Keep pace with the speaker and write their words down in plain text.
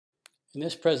In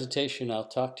this presentation, I'll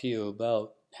talk to you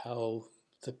about how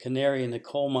the canary in the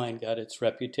coal mine got its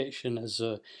reputation as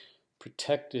a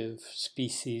protective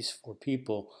species for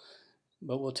people,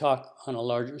 but we'll talk on a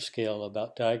larger scale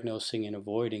about diagnosing and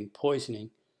avoiding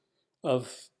poisoning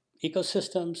of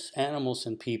ecosystems, animals,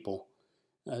 and people.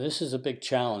 This is a big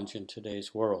challenge in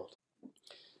today's world.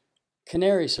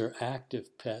 Canaries are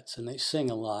active pets and they sing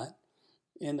a lot.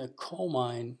 In the coal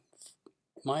mine,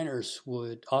 miners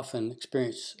would often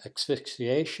experience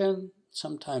asphyxiation,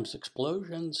 sometimes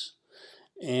explosions,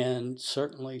 and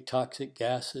certainly toxic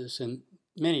gases, and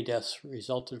many deaths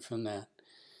resulted from that.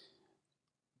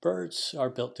 Birds are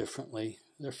built differently.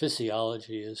 Their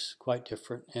physiology is quite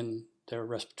different in their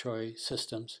respiratory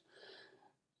systems.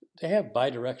 They have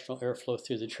bidirectional airflow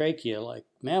through the trachea like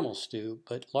mammals do,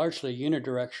 but largely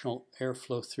unidirectional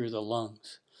airflow through the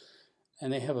lungs.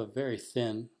 And they have a very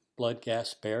thin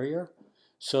blood-gas barrier,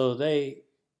 so they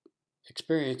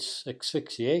experience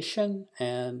asphyxiation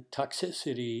and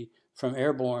toxicity from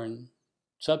airborne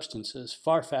substances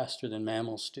far faster than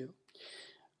mammals do.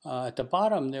 At the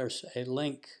bottom, there's a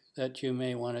link that you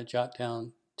may want to jot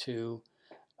down to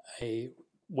a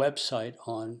website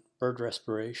on bird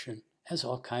respiration. It has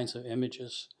all kinds of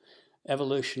images.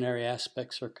 Evolutionary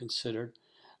aspects are considered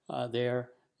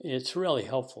there. It's really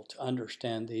helpful to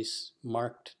understand these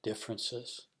marked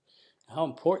differences, how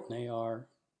important they are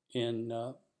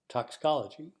in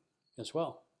toxicology as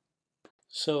well.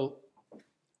 So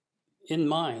in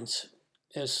mines,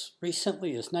 as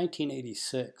recently as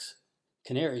 1986,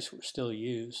 canaries were still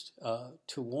used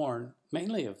to warn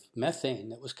mainly of methane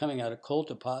that was coming out of coal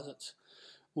deposits,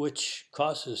 which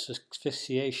causes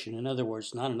asphyxiation, in other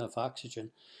words, not enough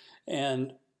oxygen.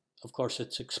 And of course,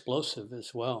 it's explosive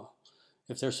as well.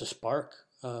 If there's a spark,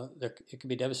 it can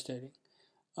be devastating.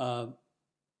 And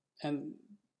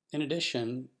in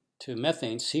addition to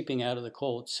methane seeping out of the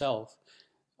coal itself,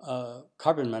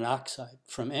 carbon monoxide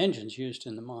from engines used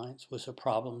in the mines was a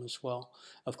problem as well.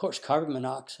 Of course, carbon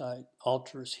monoxide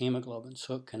alters hemoglobin,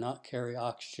 so it cannot carry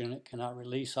oxygen. It cannot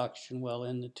release oxygen well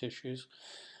in the tissues.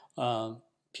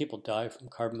 People die from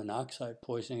carbon monoxide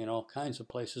poisoning in all kinds of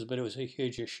places, but it was a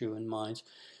huge issue in mines.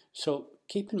 So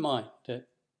keep in mind that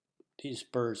these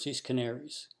birds, these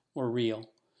canaries, were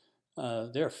real.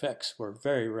 Their effects were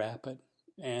very rapid,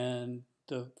 and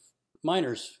the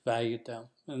miners valued them,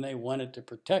 and they wanted to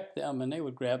protect them, and they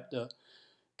would grab the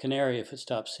canary if it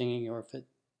stopped singing or if it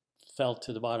fell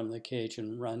to the bottom of the cage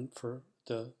and run for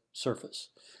the surface.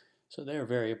 So they were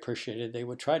very appreciated. They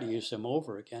would try to use them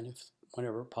over again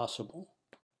whenever possible.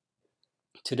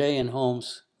 Today in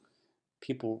homes,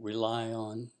 people rely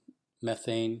on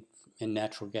methane and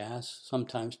natural gas,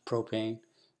 sometimes propane,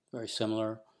 very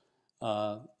similar.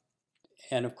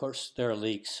 And of course, there are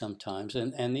leaks sometimes,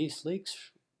 and these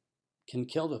leaks can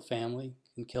kill the family,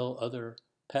 can kill other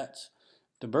pets.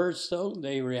 The birds, though,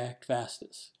 they react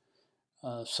fastest.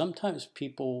 Sometimes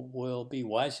people will be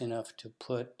wise enough to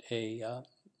put a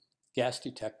gas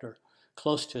detector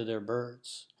close to their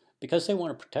birds because they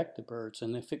want to protect the birds,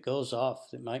 and if it goes off,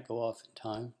 it might go off in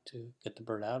time to get the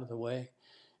bird out of the way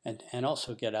and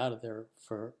also get out of there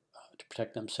to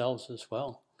protect themselves as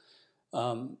well.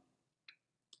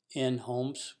 In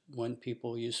homes, when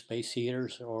people use space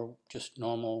heaters or just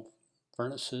normal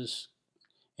furnaces,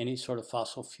 any sort of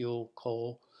fossil fuel,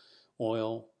 coal,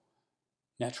 oil,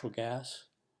 natural gas,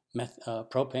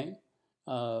 propane,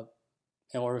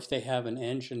 or if they have an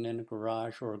engine in a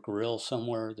garage or a grill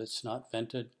somewhere that's not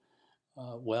vented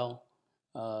well,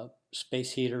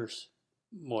 space heaters,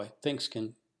 boy, things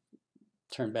can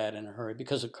turn bad in a hurry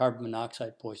because of carbon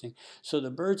monoxide poisoning. So the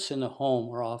birds in the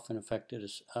home are often affected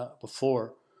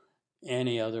before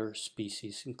any other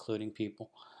species, including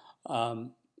people.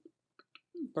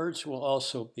 Birds will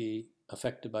also be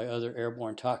affected by other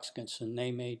airborne toxins, and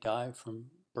they may die from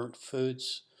burnt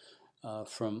foods,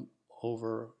 from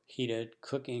overheated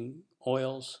cooking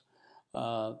oils,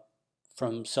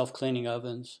 from self-cleaning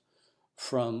ovens,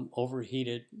 from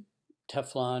overheated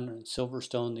Teflon and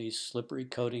Silverstone, these slippery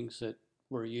coatings that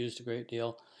were used a great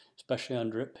deal, especially on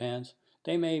drip pans.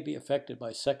 They may be affected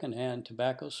by secondhand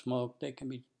tobacco smoke. They can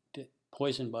be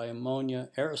poisoned by ammonia,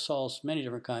 aerosols, many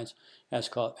different kinds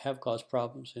have caused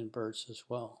problems in birds as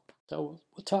well. So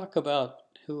we'll talk about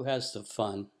who has the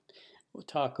fun. We'll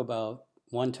talk about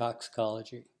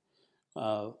OneToxicology.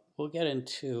 We'll get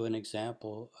into an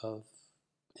example of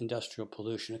industrial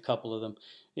pollution, a couple of them,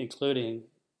 including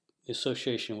the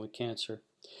association with cancer.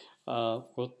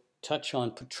 We'll touch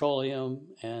on petroleum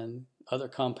and other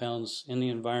compounds in the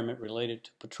environment related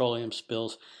to petroleum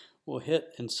spills. We'll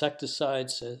hit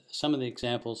insecticides, some of the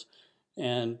examples,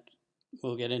 and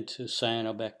we'll get into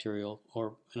cyanobacterial,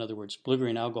 or in other words,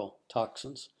 blue-green algal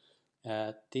toxins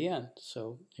at the end.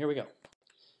 So here we go.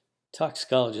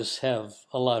 Toxicologists have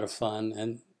a lot of fun,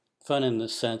 and fun in the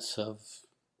sense of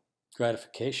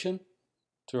gratification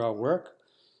through our work,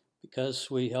 because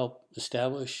we help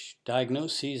establish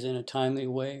diagnoses in a timely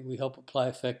way. We help apply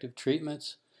effective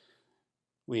treatments.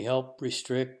 We help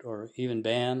restrict or even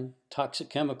ban toxic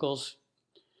chemicals.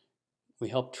 We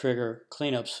help trigger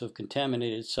cleanups of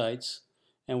contaminated sites,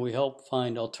 and we help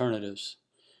find alternatives,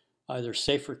 either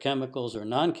safer chemicals or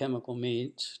non-chemical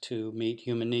means to meet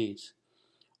human needs.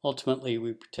 Ultimately,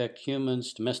 we protect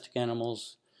humans, domestic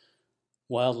animals,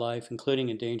 wildlife, including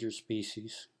endangered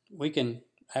species. We can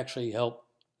actually help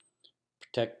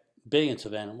protect billions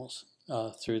of animals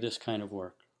through this kind of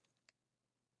work.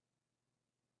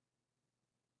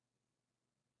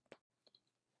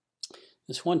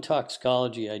 This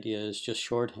OneToxicology idea is just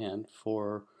shorthand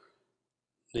for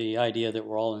the idea that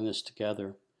we're all in this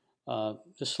together.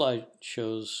 This slide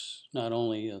shows not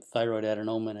only a thyroid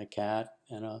adenoma in a cat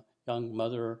and a young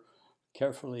mother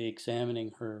carefully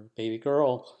examining her baby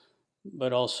girl,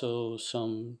 but also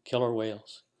some killer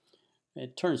whales.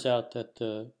 It turns out that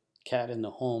the cat in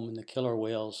the home and the killer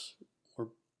whales were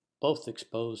both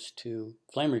exposed to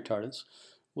flame retardants,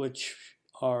 which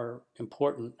are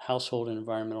important household and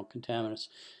environmental contaminants.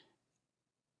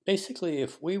 Basically,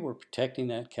 if we were protecting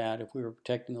that cat, if we were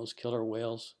protecting those killer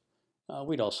whales,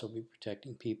 we'd also be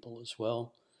protecting people as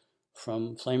well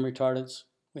from flame retardants.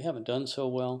 We haven't done so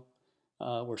well.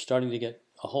 We're starting to get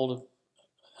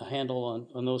a handle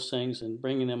on those things and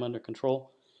bringing them under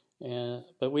control,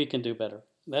 but we can do better.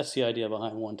 That's the idea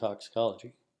behind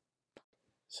OneToxicology.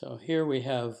 So here we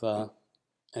have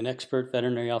an expert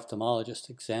veterinary ophthalmologist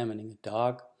examining a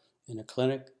dog in a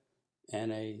clinic,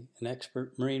 and an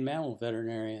expert marine mammal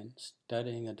veterinarian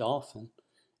studying a dolphin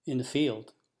in the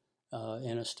field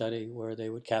in a study where they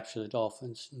would capture the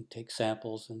dolphins and take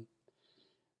samples and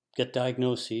get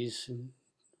diagnoses and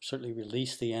certainly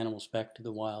release the animals back to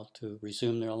the wild to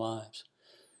resume their lives.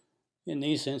 In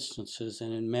these instances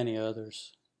and in many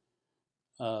others,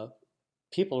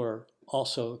 people are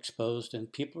also exposed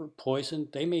and people are poisoned.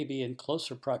 They may be in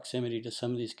closer proximity to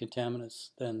some of these contaminants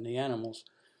than the animals.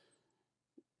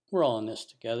 We're all in this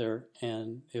together,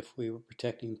 and if we were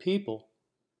protecting people,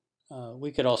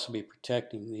 we could also be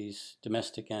protecting these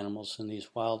domestic animals and these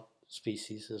wild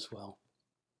species as well.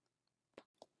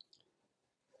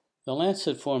 The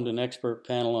Lancet formed an expert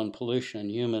panel on pollution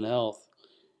and human health,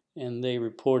 and they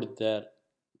reported that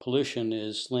pollution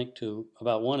is linked to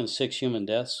about 1 in 6 human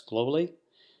deaths globally,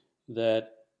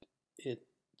 that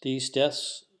these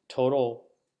deaths total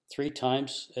 3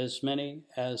 times as many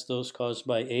as those caused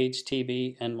by AIDS,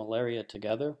 TB, and malaria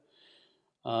together.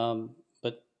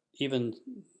 But even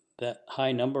that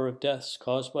high number of deaths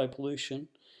caused by pollution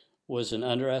was an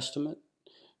underestimate,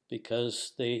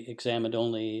 because they examined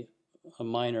only a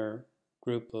minor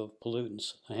group of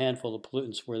pollutants, a handful of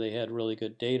pollutants where they had really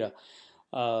good data.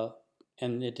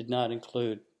 And it did not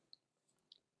include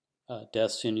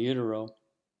deaths in utero.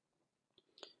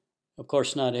 Of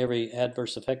course, not every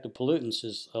adverse effect of pollutants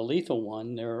is a lethal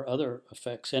one. There are other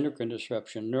effects: endocrine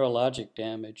disruption, neurologic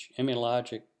damage,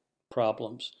 immunologic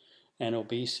problems, and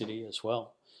obesity as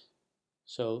well.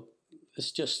 So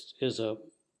this just is a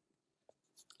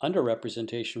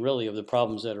underrepresentation, really, of the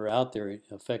problems that are out there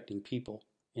affecting people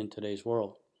in today's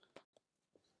world.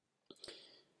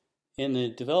 In the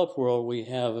developed world, we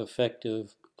have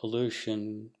effective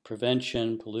pollution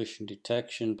prevention, pollution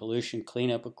detection, pollution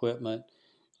cleanup equipment.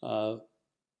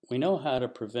 We know how to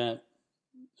prevent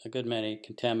a good many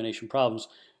contamination problems,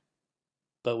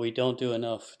 but we don't do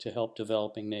enough to help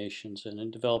developing nations. And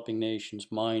in developing nations,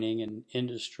 mining and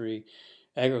industry,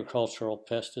 agricultural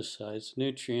pesticides,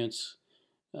 nutrients,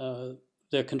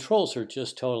 the controls are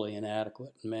just totally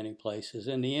inadequate in many places,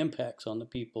 and the impacts on the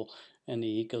people and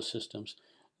the ecosystems,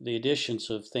 the additions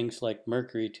of things like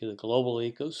mercury to the global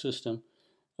ecosystem,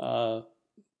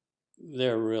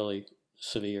 they're really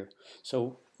severe.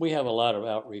 So we have a lot of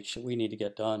outreach that we need to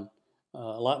get done,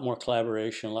 a lot more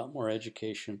collaboration, a lot more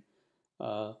education,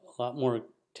 a lot more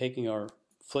taking our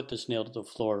foot that's nailed to the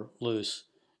floor loose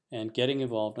and getting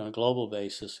involved on a global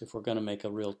basis if we're going to make a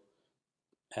real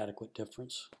adequate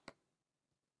difference.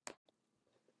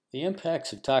 The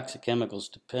impacts of toxic chemicals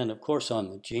depend, of course, on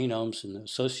the genomes and the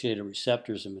associated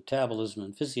receptors and metabolism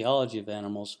and physiology of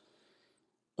animals,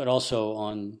 but also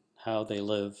on how they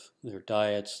live, their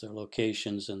diets, their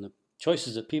locations, and the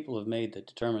choices that people have made that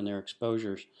determine their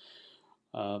exposures.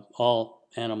 All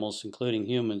animals, including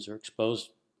humans, are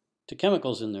exposed to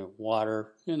chemicals in their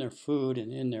water, in their food,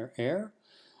 and in their air.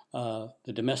 The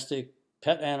domestic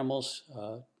pet animals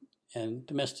And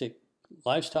domestic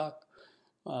livestock,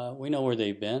 we know where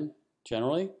they've been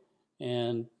generally,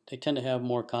 and they tend to have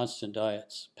more constant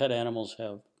diets. Pet animals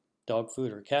have dog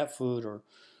food or cat food or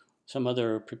some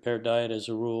other prepared diet as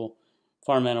a rule.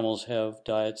 Farm animals have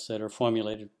diets that are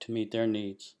formulated to meet their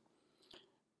needs.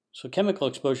 So chemical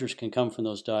exposures can come from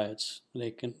those diets.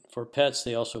 For pets,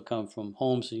 they also come from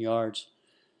homes and yards.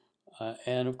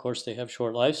 And of course, they have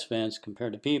short lifespans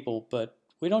compared to people, but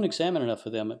we don't examine enough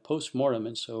of them at post-mortem,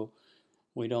 and so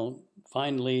we don't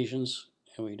find lesions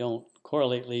and we don't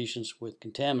correlate lesions with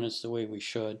contaminants the way we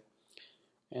should.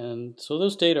 And so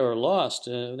those data are lost.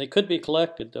 They could be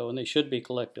collected, though, and they should be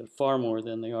collected far more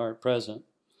than they are at present.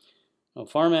 Now,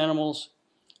 farm animals,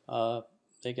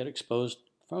 they get exposed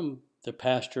from the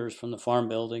pastures, from the farm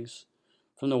buildings,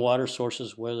 from the water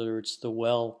sources, whether it's the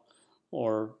well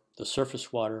or the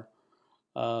surface water.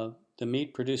 The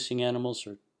meat-producing animals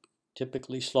are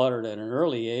typically slaughtered at an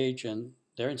early age, and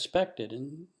they're inspected,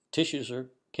 and tissues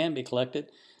can be collected,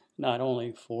 not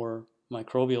only for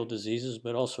microbial diseases,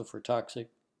 but also for toxic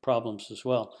problems as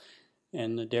well.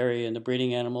 And the dairy and the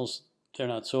breeding animals, they're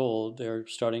not so old. They're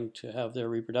starting to have their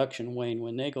reproduction wane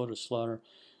when they go to slaughter,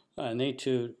 and they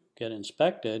too get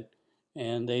inspected,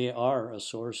 and they are a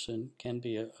source and can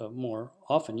be a more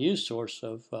often used source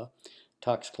of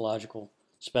toxicological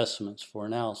specimens for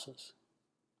analysis.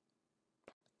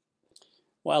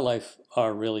 Wildlife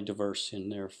are really diverse in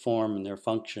their form and their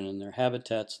function and their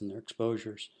habitats and their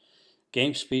exposures.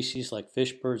 Game species like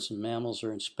fish, birds, and mammals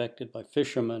are inspected by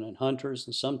fishermen and hunters,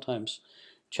 and sometimes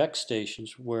check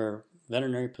stations where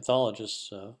veterinary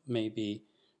pathologists may be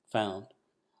found,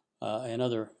 and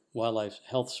other wildlife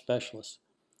health specialists.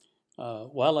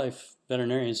 Wildlife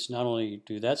veterinarians not only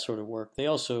do that sort of work, they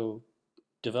also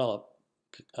develop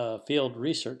field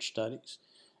research studies,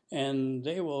 and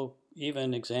they will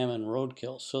even examine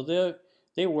roadkill. So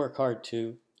they work hard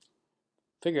to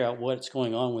figure out what's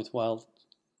going on with wild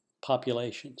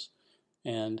populations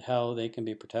and how they can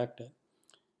be protected.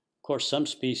 Of course, some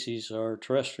species are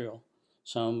terrestrial,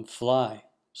 some fly,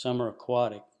 some are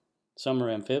aquatic, some are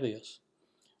amphibious.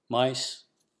 Mice,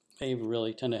 they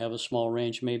really tend to have a small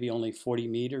range, maybe only 40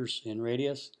 meters in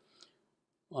radius.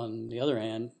 On the other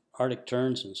hand, Arctic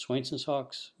terns and Swainson's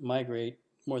hawks migrate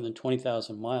more than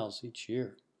 20,000 miles each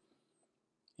year.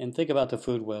 And think about the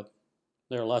food web.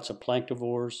 There are lots of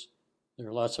planktivores, there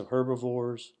are lots of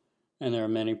herbivores, and there are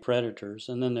many predators.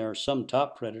 And then there are some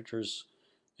top predators.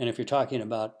 And if you're talking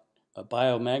about a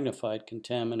biomagnified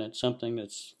contaminant, something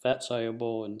that's fat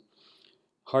soluble and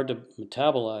hard to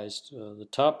metabolize, the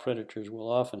top predators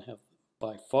will often have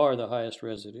by far the highest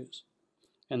residues,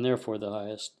 and therefore the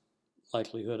highest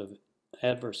likelihood of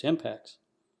adverse impacts.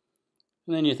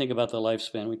 And then you think about the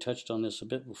lifespan. We touched on this a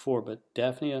bit before, but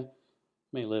Daphnia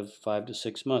may live 5 to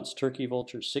 6 months. Turkey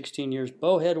vultures, 16 years.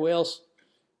 Bowhead whales,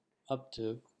 up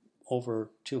to over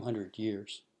 200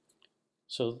 years.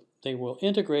 So they will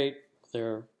integrate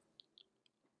their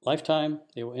lifetime,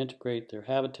 they will integrate their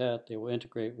habitat, they will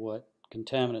integrate what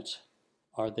contaminants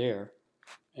are there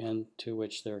and to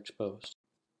which they're exposed.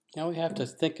 Now we have to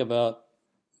think about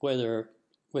whether,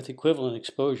 with equivalent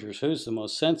exposures, who's the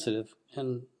most sensitive.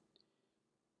 And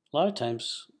a lot of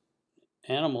times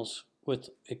animals with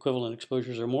equivalent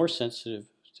exposures are more sensitive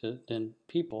than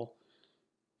people.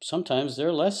 Sometimes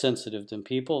they're less sensitive than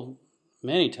people.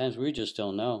 Many times we just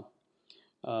don't know.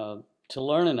 To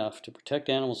learn enough to protect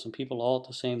animals and people all at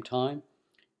the same time,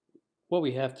 what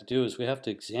we have to do is we have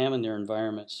to examine their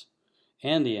environments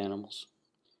and the animals.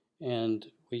 And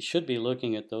we should be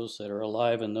looking at those that are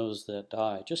alive and those that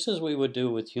die, just as we would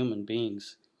do with human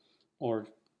beings or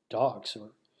dogs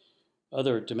or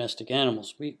other domestic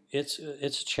animals. It's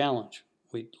a challenge.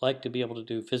 We'd like to be able to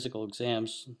do physical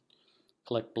exams,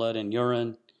 collect blood and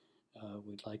urine.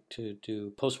 We'd like to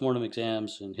do postmortem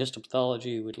exams and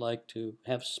histopathology. We'd like to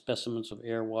have specimens of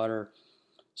air, water,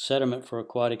 sediment for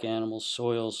aquatic animals,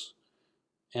 soils,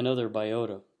 and other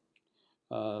biota,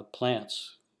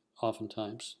 plants,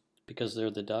 oftentimes, because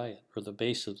they're the diet or the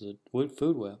base of the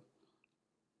food web.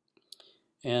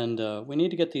 And we need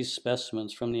to get these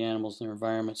specimens from the animals and their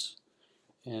environments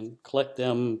and collect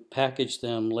them, package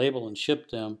them, label and ship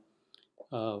them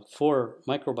for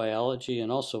microbiology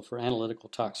and also for analytical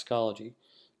toxicology.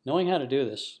 Knowing how to do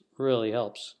this really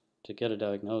helps to get a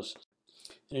diagnosis.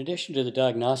 In addition to the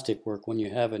diagnostic work when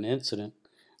you have an incident,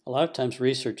 a lot of times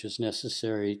research is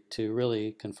necessary to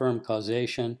really confirm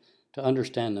causation, to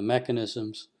understand the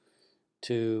mechanisms,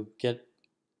 to get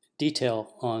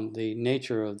detail on the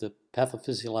nature of the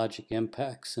pathophysiologic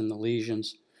impacts and the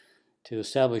lesions, to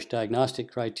establish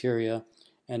diagnostic criteria,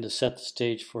 and to set the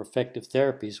stage for effective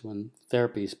therapies when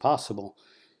therapy is possible.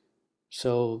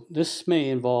 So this may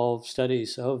involve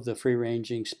studies of the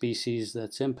free-ranging species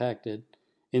that's impacted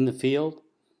in the field.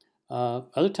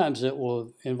 Other times it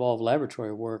will involve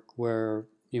laboratory work where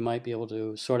you might be able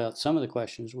to sort out some of the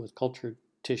questions with cultured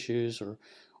tissues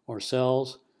or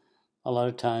cells. A lot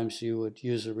of times you would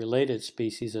use a related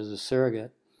species as a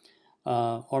surrogate.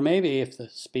 Or maybe if the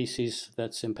species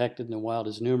that's impacted in the wild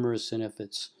is numerous and if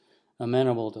it's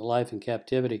amenable to life in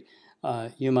captivity,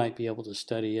 you might be able to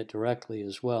study it directly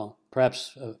as well.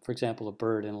 Perhaps, for example, a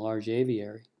bird in a large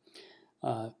aviary.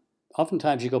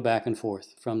 Oftentimes you go back and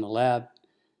forth from the lab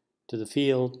to the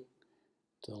field,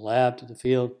 to the lab to the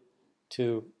field,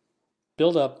 to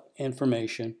build up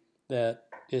information that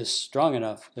is strong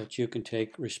enough that you can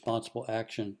take responsible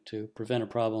action to prevent a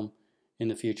problem in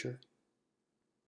the future.